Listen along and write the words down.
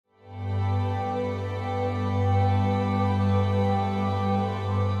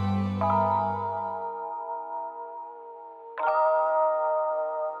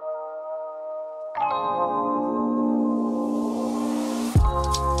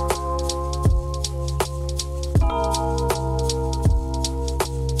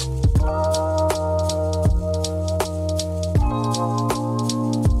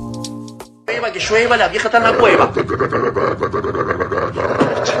llueva, la vieja está en la cueva. Que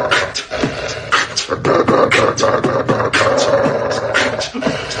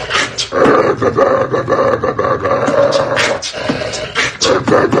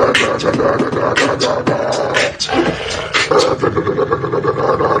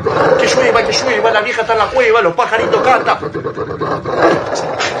llueva, la vieja está en la cueva, los pajaritos cantan.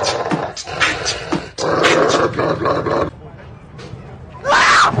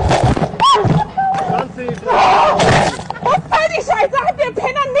 Die Scheiße hat der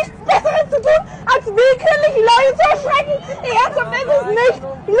Penner nichts Besseres zu tun, als willkürlich Leute zu erschrecken. Ernsthaft, es ist nicht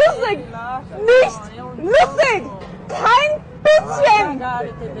lustig. Nicht lustig. Kein bisschen.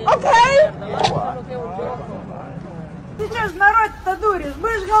 Okay? Сейчас народ-то дуришь. Мы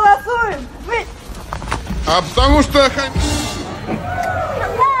ж голосуем. Вы... А потому что...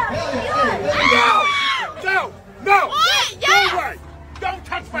 No! Go away! Don't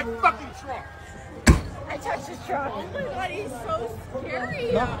touch my fucking truck! I touched his truck. Oh my god, he's so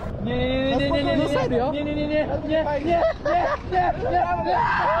scary. Nie, serio? Nie.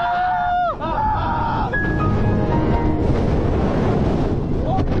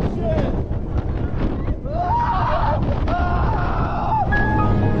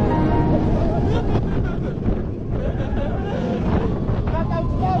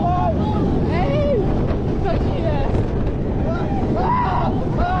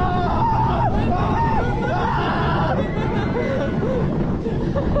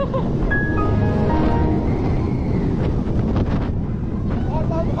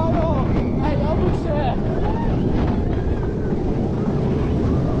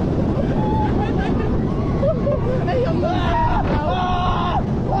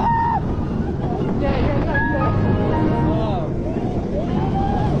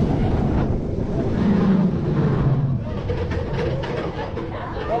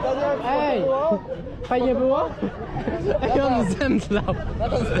 Ej! Fajnie było? Ej, on zemdlał. Na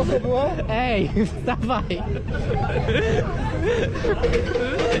ten sposób było? Ej, wstawaj.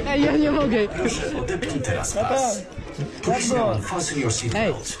 Ej, ja nie mogę. Odepnij teraz pas. Policeman, fasten your Ej,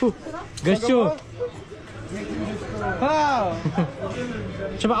 seatbelt. gościu.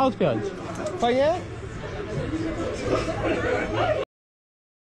 Trzeba odpiąć. Fajnie?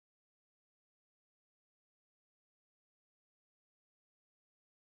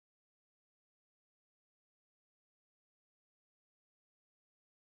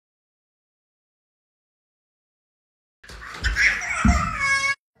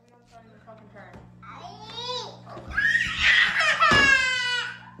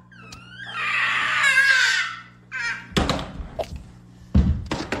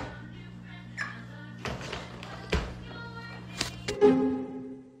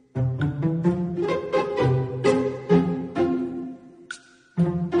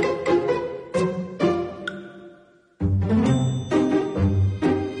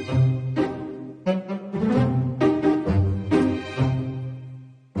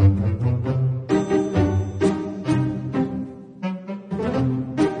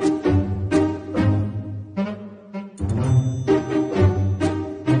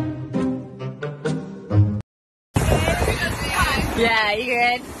 Yeah, you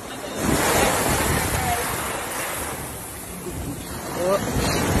good?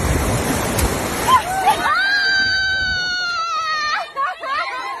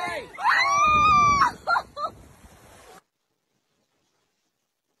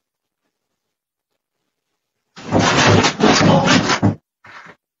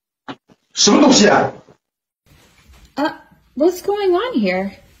 What's going on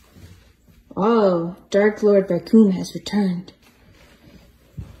here? Oh, Dark Lord Raccoon has returned.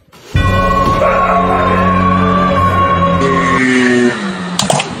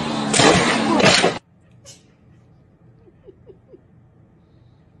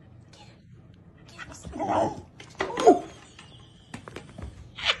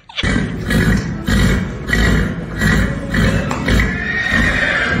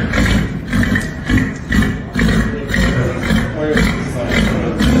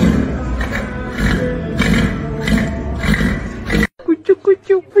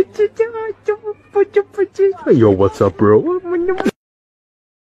 Yo, what's up, bro?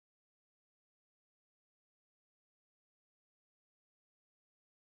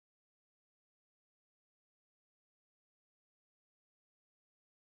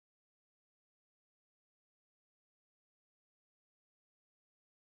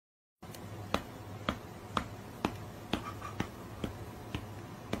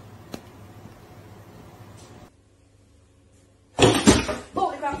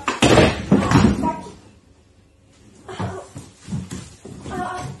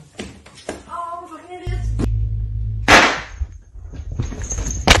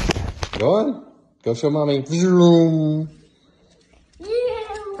 Go on. Go show mommy. Vroom.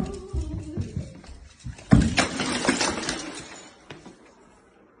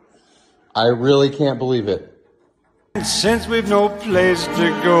 I really can't believe it. Since we've no place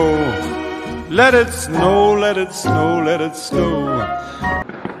to go, let it snow, let it snow, let it snow.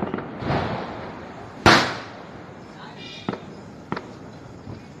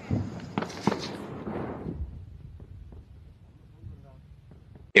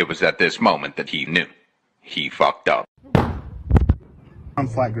 It was at this moment that he knew. He fucked up. On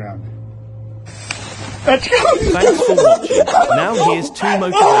flat ground. Thanks for watching. Now here's 2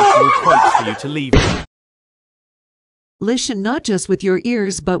 motivational quotes for you to leave with. Listen not just with your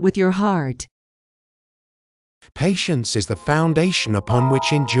ears but with your heart. Patience is the foundation upon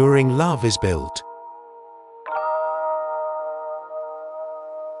which enduring love is built.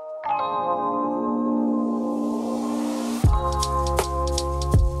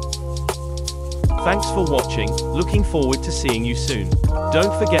 Thanks for watching, looking forward to seeing you soon.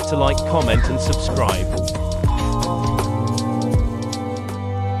 Don't forget to like, comment and subscribe.